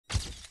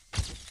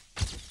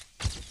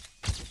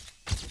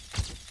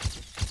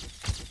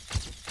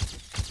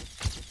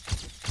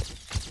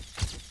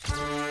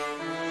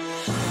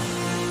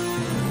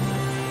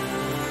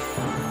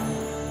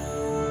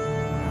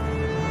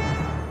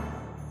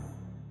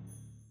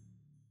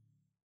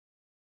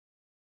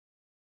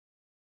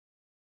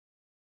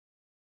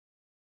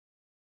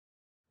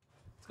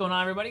going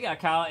on, everybody? Got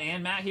Kyle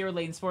and Matt here with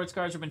Layton Sports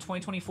Cards. Ripping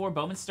 2024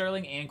 Bowman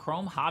Sterling and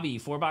Chrome Hobby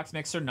 4-box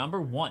mixer number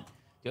 1. Do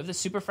you have the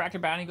Super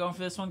Fractor bounty going for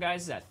this one,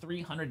 guys? It's at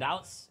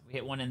 $300. We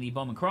hit one in the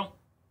Bowman Chrome.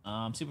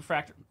 Super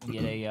Fractor. You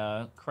get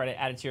a credit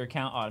added to your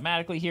account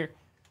automatically here.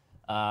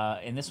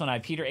 In this one, I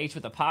have Peter H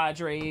with the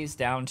Padres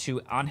down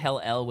to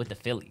Angel L with the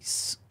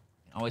Phillies.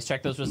 Always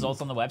check those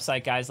results on the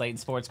website, guys.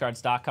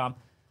 LaytonSportsCards.com.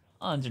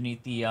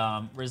 Underneath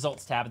the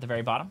results tab at the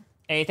very bottom.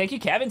 Hey, thank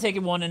you, Kevin,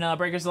 taking one in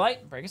Breakers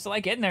Delight. Breakers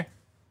Delight getting there.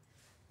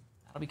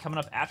 That'll be coming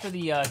up after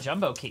the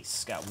Jumbo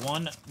case. Got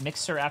one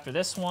mixer after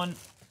this one,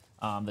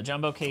 the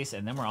Jumbo case,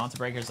 and then we're on to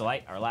Breakers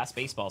Delight, our last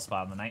baseball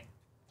spot of the night.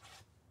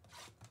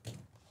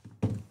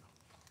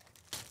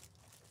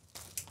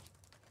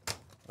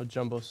 Oh,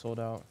 Jumbo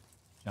sold out.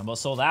 Jumbo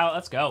sold out.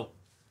 Let's go.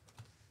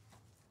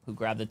 Who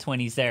grabbed the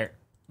 20s there?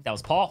 That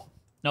was Paul.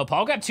 No,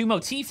 Paul grabbed 2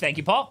 motif. Thank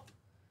you, Paul.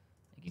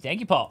 Thank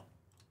you, Paul.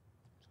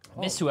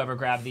 I missed whoever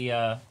grabbed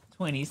the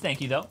 20s.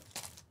 Thank you, though.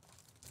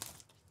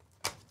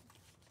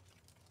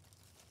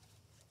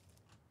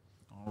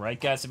 All right,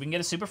 guys, if we can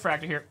get a Super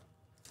Fractor here.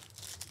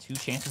 2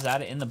 chances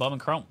at it in the Bowman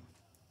Chrome.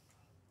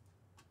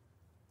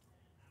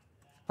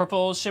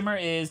 Purple Shimmer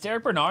is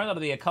Derek Bernard.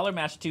 That'll be a color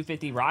match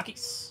 250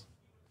 Rockies.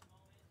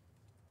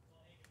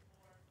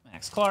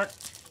 Max Clark.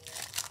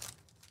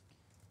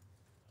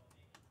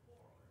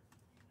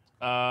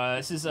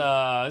 This is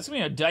gonna be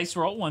a dice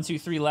roll. 1, 2,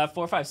 3 left,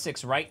 4, 5,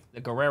 6 right. The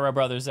Guerrero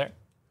brothers there.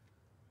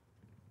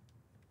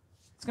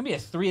 It's gonna be a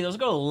 3. Those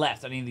go to the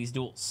left on any of these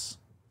duels.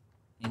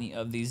 Any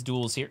of these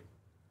duels here.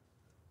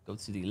 Go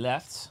to the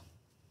left.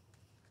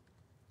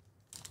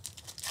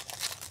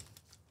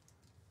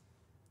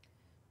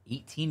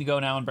 $18 to go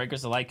now in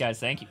Breakers Delight, guys.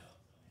 Thank you.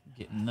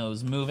 Getting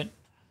those moving.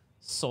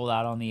 Sold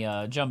out on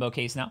the Jumbo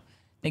case now.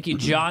 Thank you,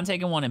 John,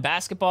 taking one in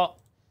basketball.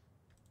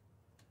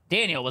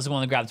 Daniel was the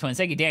one that grabbed the Twins.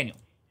 Thank you, Daniel.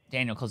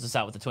 Daniel closed us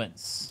out with the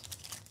Twins.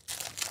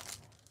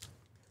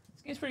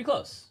 This game's pretty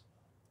close.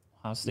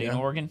 Ohio State and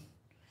Oregon.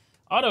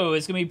 Auto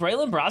is going to be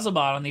Braylon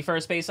Brazelbon on the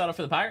first base auto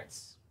for the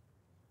Pirates.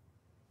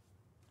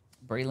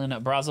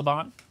 Braylon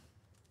Brazelbon.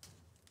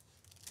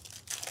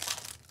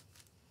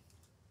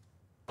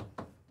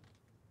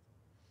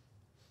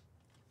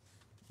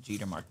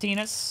 Jeter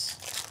Martinez.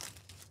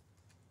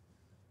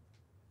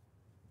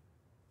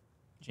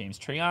 James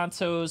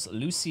Triantos,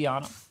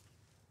 Luciano.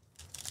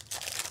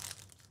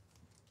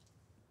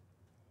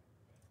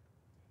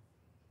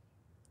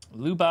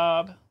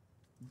 Lubob,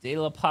 De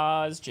La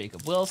Paz,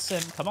 Jacob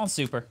Wilson. Come on,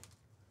 Super.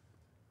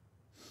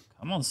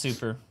 Come on,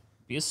 Super.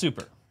 Be a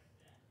Super.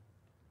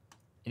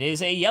 It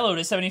is a yellow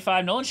to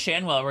 75. Nolan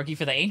Shanwell, rookie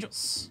for the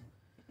Angels.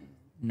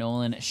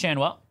 Nolan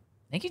Shanwell.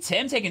 Thank you,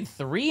 Tim, taking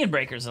 3 in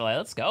Breakers Delight.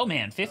 Let's go,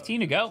 man.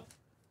 15 to go.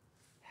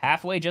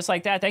 Halfway just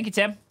like that. Thank you,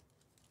 Tim.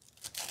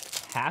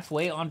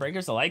 Halfway on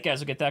Breakers Delight, guys.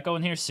 We'll get that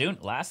going here soon.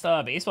 Last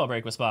baseball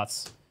break with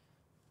spots.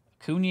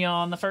 Acuna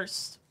on the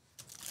first.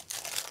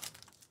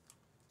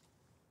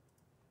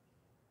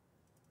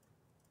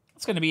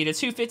 It's going to be the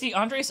 250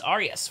 Andres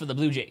Arias for the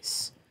Blue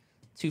Jays.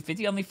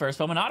 250 on the first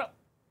Bowman auto.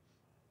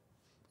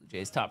 Blue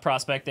Jays top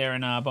prospect there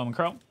in Bowman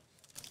Chrome.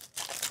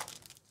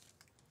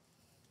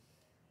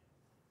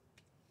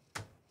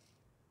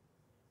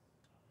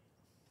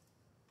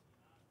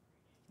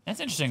 That's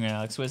interesting,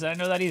 Alex Wiz. I didn't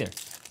know that either.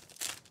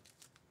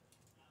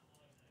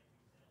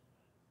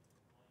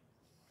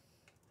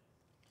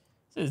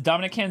 This is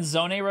Dominic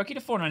Canzone, rookie to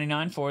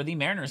 499 for the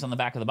Mariners on the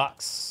back of the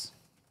box.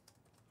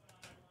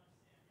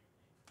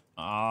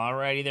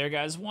 Alrighty there,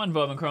 guys. 1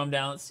 Bowman Chrome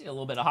down. Let's see a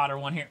little bit of hotter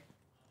one here.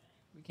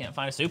 We can't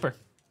find a Super.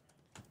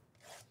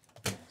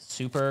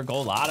 Super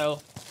Gold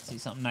Auto. See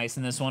something nice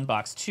in this one.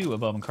 Box 2 of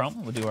Bowman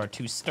Chrome. We'll do our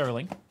 2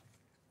 Sterling.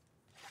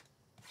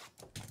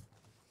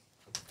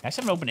 I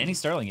actually haven't opened any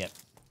Sterling yet.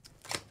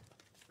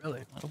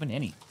 Really? Not opened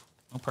any.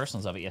 No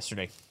personals of it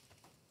yesterday.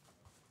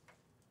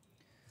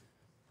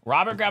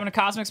 Robert grabbing a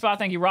Cosmic spot.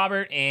 Thank you,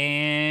 Robert.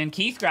 And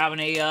Keith grabbing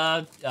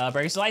a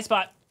Breakers Delight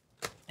spot.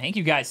 Thank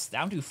you, guys.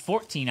 Down to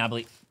 14, I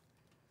believe.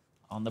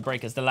 On the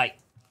Breakers Delight.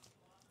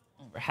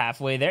 We're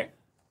halfway there.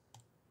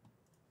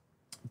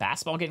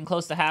 Basketball getting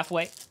close to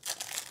halfway.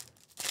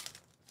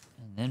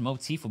 And then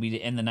Motif will be to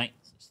end the night.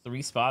 There's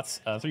 3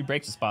 spots, 3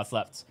 breaks of spots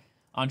left.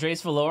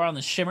 Andres Valora on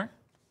the Shimmer.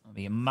 That'll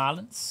be a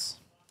Marlins.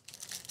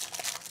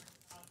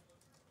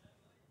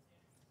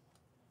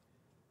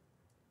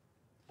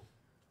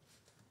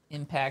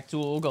 Impact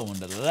Duel going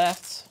to the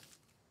left.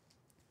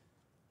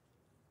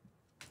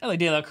 Ellie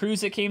De La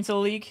Cruz that came to the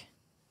league.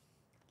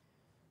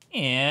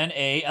 And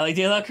a Ellie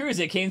De La Cruz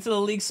that came to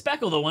the league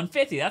Speckle, the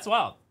 150. That's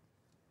wild.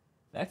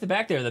 Back to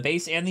back there, the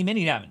base and the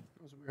mini diamond.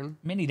 That was weird.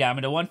 Mini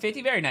diamond to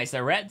 150. Very nice.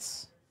 They're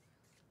Reds.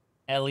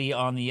 Ellie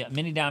on the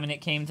mini diamond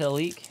that came to the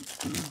league.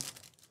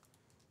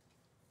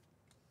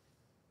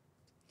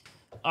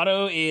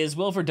 Auto is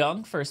Wilver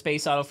Dung, first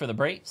base auto for the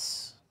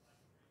Braves.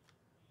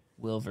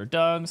 Wilver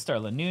Dung,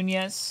 Starlin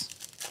Nunez.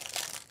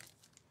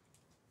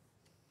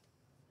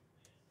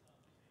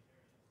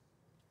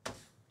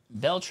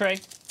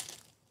 Beltre.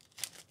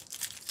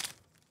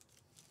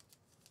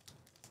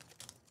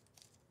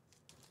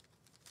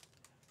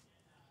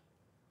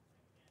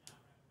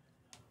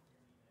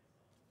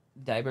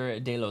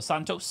 Diber de los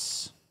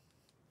Santos.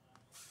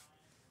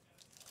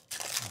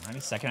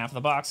 Alrighty, second half of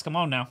the box. Come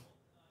on now.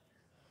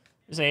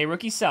 There's a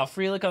rookie Sal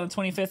Frelick on the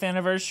 25th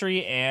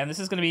anniversary, and this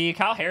is going to be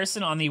Kyle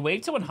Harrison on the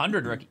Wave to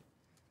 100 rookie.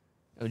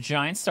 Go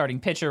Giants starting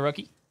pitcher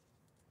rookie.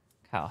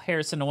 Kyle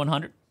Harrison to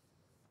 100.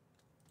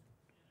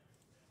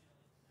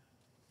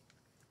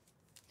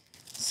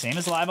 Same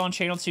as live on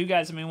channel 2,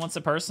 guys. I mean, once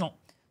a personal.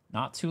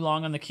 Not too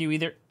long on the queue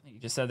either. You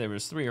just said there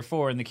was 3 or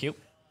 4 in the queue.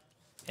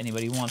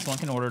 Anybody who wants one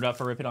can order it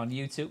up or rip it on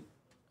YouTube.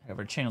 Head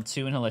over to channel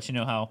 2, and he'll let you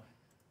know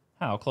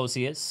how close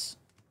he is.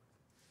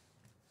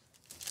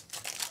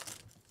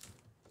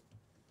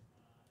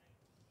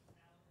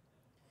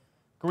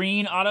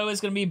 Green auto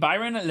is going to be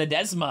Byron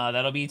Ledesma.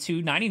 That'll be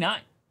 $2.99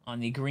 on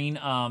the green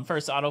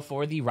first auto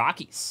for the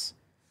Rockies.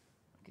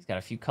 He's got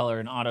a few color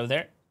and auto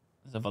there.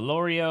 There's a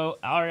Valorio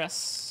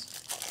Arias.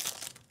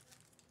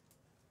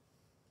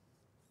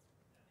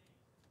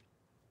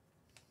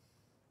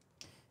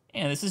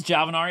 And this is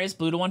Jalvin Arias,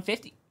 blue to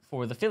 150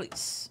 for the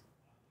Phillies.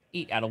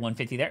 8 out of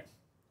 150 there.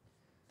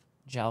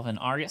 Jalvin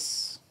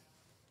Arias.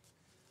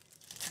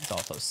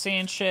 Adolfo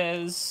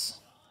Sanchez.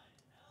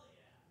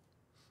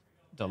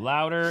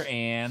 DeLauder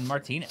and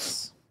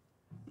Martinez.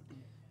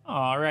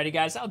 Alrighty,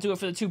 guys. I'll do it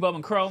for the 2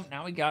 Bowman Chrome.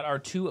 Now we got our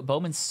 2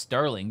 Bowman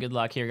Sterling. Good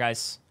luck here,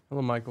 guys.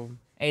 Hello, Michael.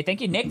 Hey,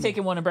 thank you, Nick,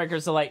 taking one of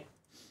Breakers of Light.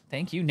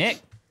 Thank you, Nick.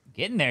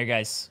 Getting there,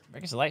 guys.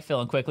 Breakers of Light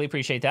filling quickly.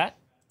 Appreciate that.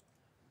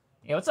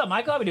 Hey, what's up,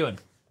 Michael? How we doing?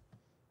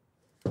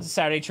 This is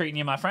Saturday treating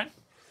you, my friend.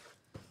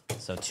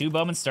 So 2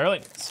 Bowman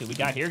Sterling. Let's see what we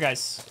got here,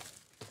 guys.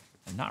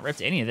 I've not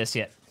ripped any of this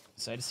yet.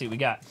 Excited to see what we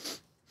got.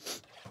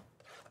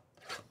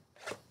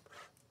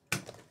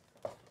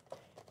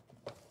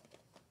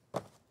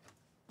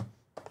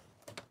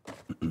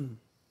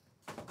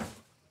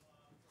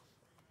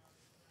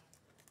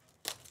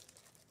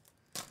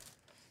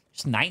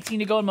 Just 19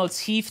 to go in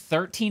Motif,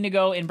 13 to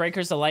go in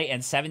Breakers of Light,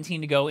 and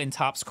 17 to go in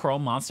Topps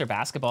Chrome Monster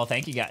Basketball.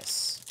 Thank you,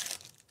 guys.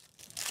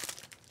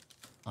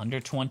 Under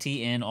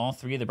 20 in all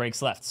 3 of the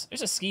breaks left.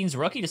 There's a Skeens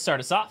rookie to start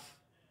us off.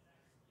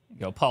 There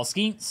you go, Paul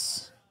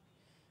Skeens.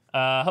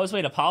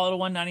 Josue Apollo to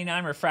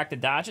 199,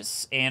 Refracted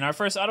Dodgers. And our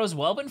first auto is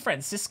Welbin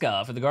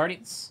Francisca for the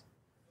Guardians.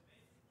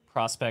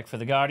 Prospect for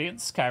the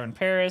Guardians, Kyron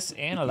Paris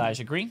and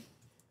Elijah Green.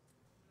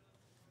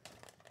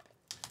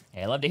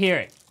 Hey, love to hear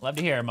it. Love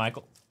to hear it,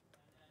 Michael.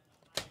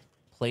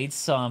 Played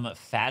some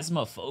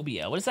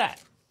Phasmophobia. What is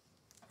that?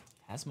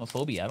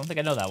 Phasmophobia. I don't think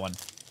I know that one.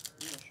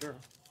 Yeah, sure.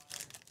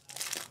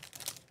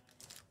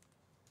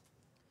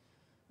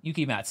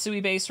 Yuki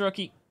Matsui base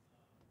rookie.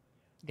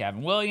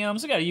 Gavin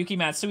Williams. We got a Yuki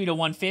Matsui to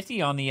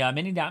 150 on the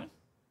mini diamond.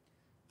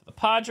 For the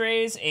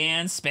Padres.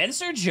 And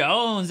Spencer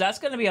Jones. That's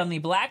going to be on the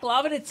Black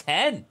Lava to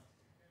 10.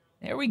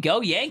 There we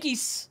go.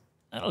 Yankees.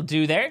 That'll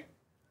do there.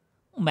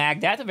 We'll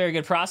mag that. A very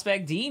good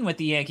prospect. Dean with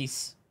the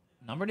Yankees.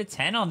 Number to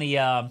 10 on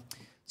the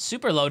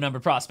super low number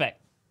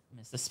prospect.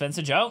 Mr.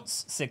 Spencer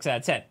Jones. 6 out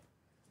of 10.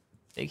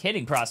 Big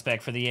hitting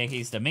prospect for the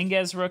Yankees.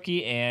 Dominguez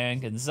rookie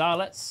and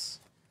Gonzalez.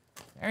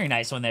 Very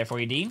nice one there for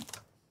you, Dean.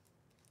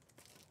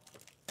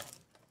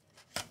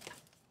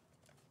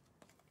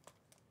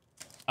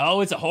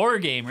 Oh, it's a horror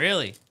game,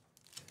 really?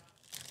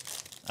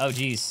 Oh,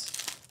 geez.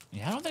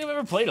 Yeah, I don't think I've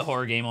ever played a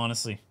horror game,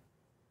 honestly.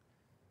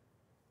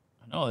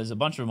 I know there's a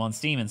bunch of them on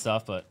Steam and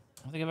stuff, but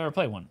I don't think I've ever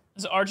played one.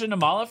 This is Arjun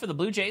Namala for the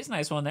Blue Jays.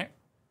 Nice one there.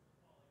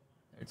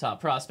 Their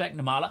top prospect,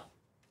 Namala.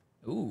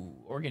 Ooh,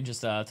 Oregon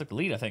just took the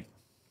lead, I think.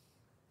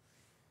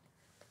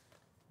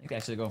 I think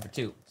actually they're going for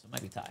 2, so it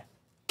might be tie.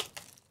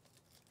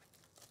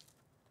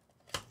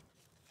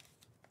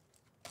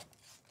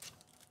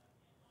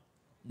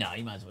 No,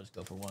 you might as well just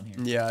go for 1 here.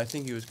 Yeah, I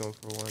think he was going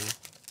for 1.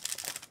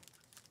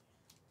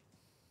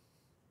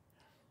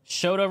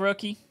 Shota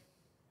rookie.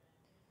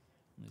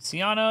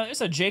 Luciano.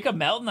 There's a Jacob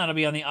Melton. That'll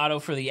be on the auto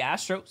for the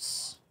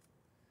Astros.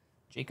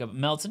 Jacob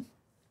Melton.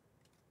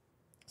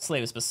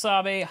 Slavis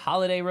Basabe.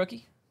 Holiday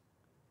rookie.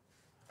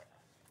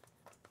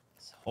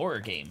 It's a horror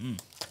game.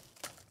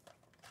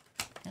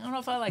 I don't know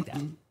if I like that.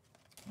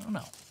 I don't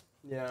know.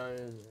 Yeah, it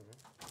is.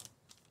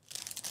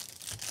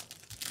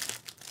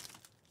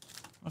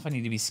 I don't know if I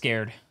need to be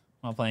scared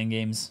while playing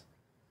games.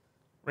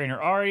 Rainer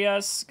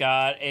Arias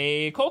got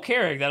a Cole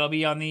Carrick. That'll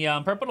be on the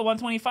purple to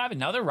 125.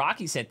 Another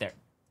Rockies hit there.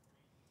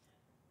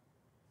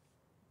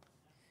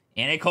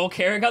 And a Cole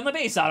Carrick on the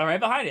base auto right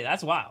behind it.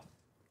 That's wild.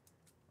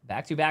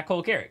 Back-to-back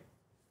Cole Carrick.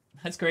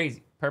 That's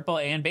crazy. Purple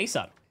and base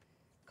auto.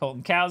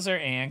 Colton Cowser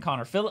and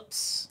Connor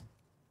Phillips.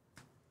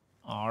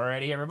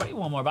 Alrighty, everybody.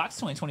 One more box.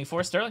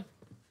 2024 Sterling.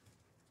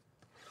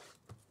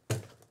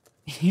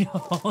 You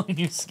know, in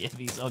your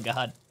skivvies. Oh,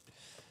 God.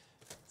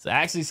 It's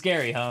actually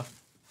scary, huh?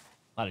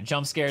 A lot of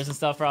jump scares and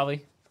stuff,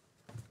 probably.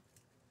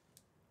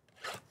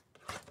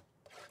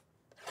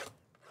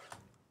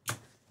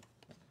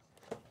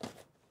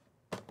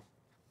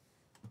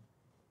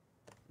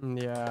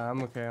 Yeah,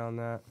 I'm okay on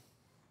that.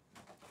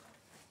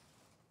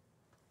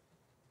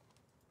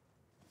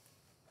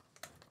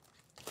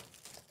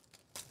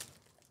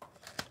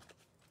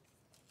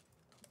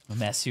 I'll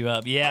mess you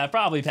up. Yeah,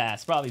 probably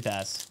pass. Probably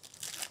pass.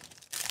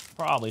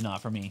 Probably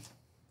not for me.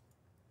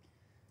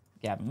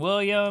 Gavin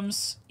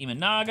Williams,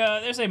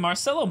 Imanaga. There's a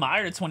Marcelo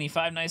Meyer to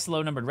 25. Nice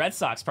low-numbered Red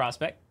Sox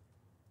prospect.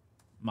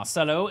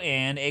 Marcelo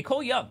and a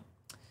Cole Young.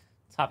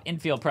 Top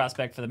infield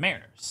prospect for the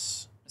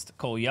Mariners. Mr.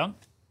 Cole Young.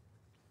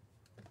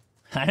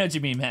 I know what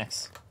you mean,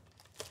 Max.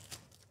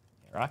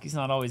 Yeah, Rocky's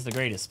not always the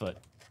greatest, but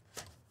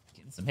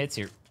getting some hits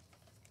here.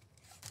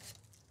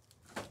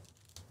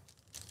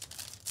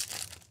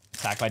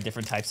 Attacked by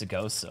different types of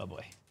ghosts. Oh,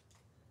 boy.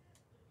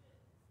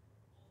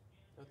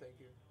 No, thank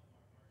you.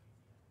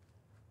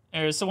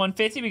 There's the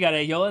 150. We got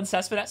a Yolan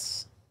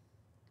Cespedes.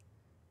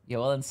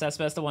 Yolan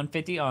Cespedes to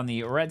 150 on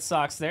the Red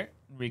Sox there.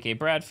 Enrique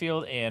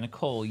Bradfield and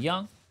Cole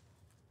Young.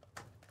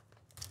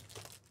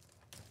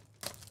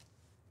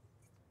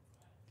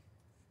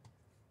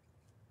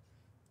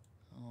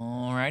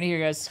 Alrighty here,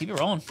 guys. Keep it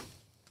rolling.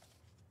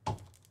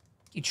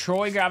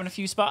 Troy grabbing a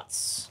few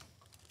spots.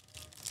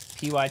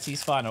 PYT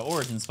spot and an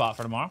Origin spot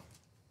for tomorrow.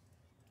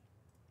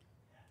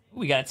 Ooh,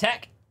 we got a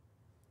Tech.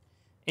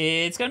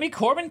 It's going to be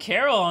Corbin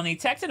Carroll on the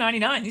Tech to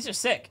 99. These are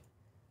sick.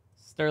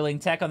 Sterling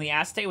Tech on the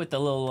Aztec with the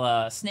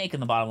little snake in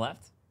the bottom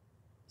left.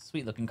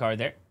 Sweet looking card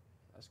there.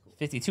 That's cool.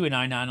 52 and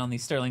 99 on the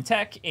Sterling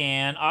Tech.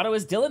 And auto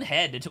is Dylan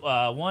Head to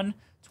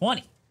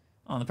 120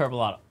 on the purple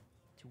auto.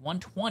 To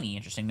 120.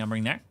 Interesting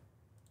numbering there.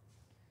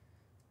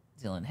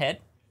 Dylan Head.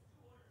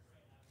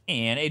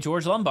 And a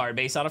George Lombard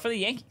base auto for the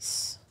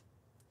Yankees.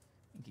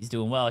 He's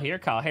doing well here.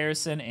 Kyle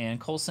Harrison and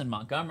Colson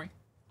Montgomery.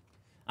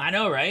 I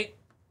know, right?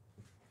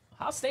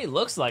 Ohio State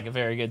looks like a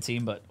very good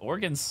team, but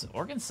Oregon's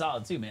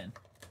solid too, man.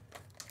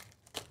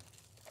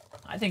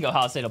 I think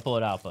Ohio State will pull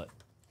it out, but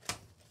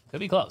could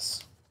be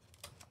close.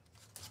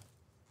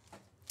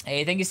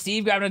 Hey, thank you,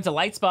 Steve. Grabbing a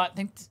Delight spot. I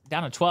think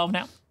down to 12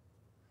 now.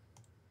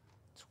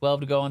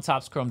 12 to go on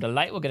Topps Chrome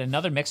Delight. We'll get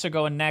another mixer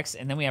going next,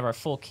 and then we have our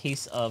full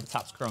case of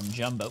Topps Chrome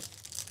Jumbo.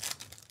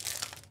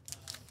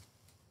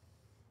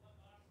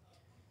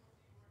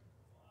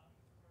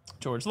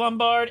 George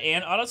Lombard,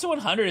 and auto to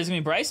 100 is going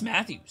to be Bryce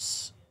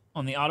Matthews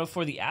on the auto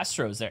for the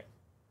Astros there.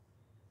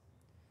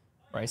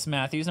 Bryce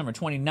Matthews, number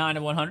 29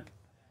 of 100.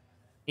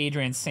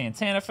 Adrian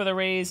Santana for the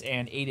Rays,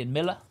 and Aiden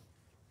Miller.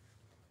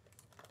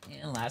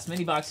 And last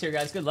mini box here,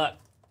 guys. Good luck.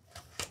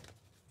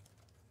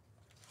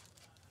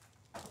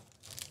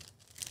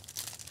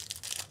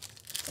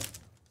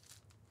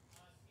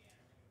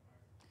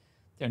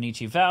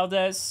 Donichi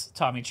Valdez,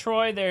 Tommy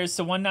Troy. There's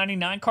the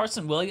 199,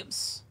 Carson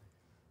Williams.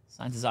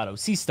 Signs his auto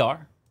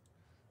C-Star.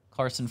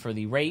 Carson for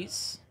the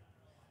Rays.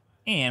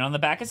 And on the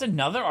back is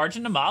another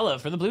Arjun Namala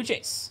for the Blue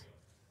Jays.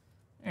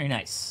 Very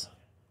nice.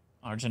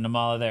 Arjun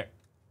Namala there.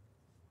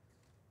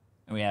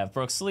 And we have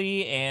Brooks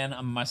Lee and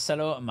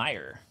Marcelo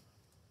Meyer.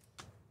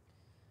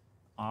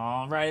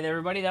 All right,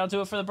 everybody. That'll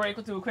do it for the break.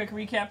 We'll do a quick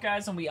recap,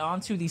 guys, and we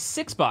on to the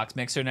 6-box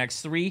mixer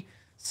next. 3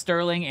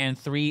 Sterling and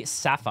 3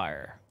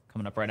 Sapphire.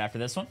 Coming up right after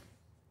this one.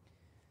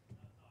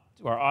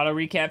 Do our auto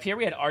recap here.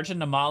 We had Arjun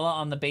Namala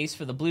on the base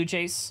for the Blue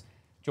Jays.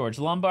 George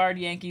Lombard,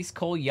 Yankees.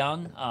 Cole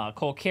Young,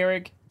 Cole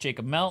Carrick,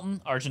 Jacob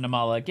Melton, Arjun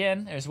Namala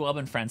again. There's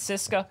Welbin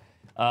Francisca.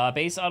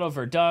 Base auto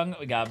Verdung.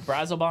 We got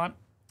Brazoban.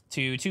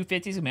 To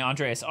 250 is going to be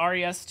Andreas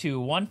Arias. To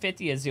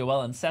 150 is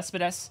Yoelan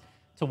Cespedes.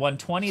 To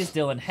 120 is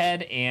Dylan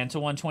Head. And to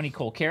 120,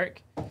 Cole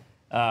Carrick.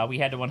 We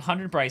had to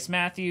 100 Bryce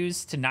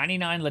Matthews. To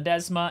 99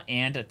 Ledesma.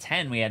 And to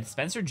 10 we had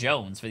Spencer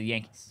Jones for the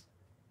Yankees.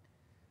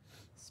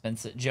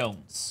 Spencer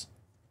Jones.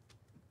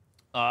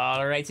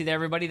 All righty there,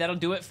 everybody. That'll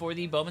do it for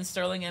the Bowman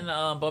Sterling and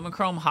Bowman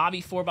Chrome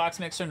Hobby 4-box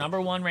mixer. Number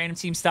 1 random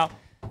team style.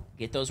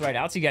 Get those right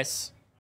out to you guys.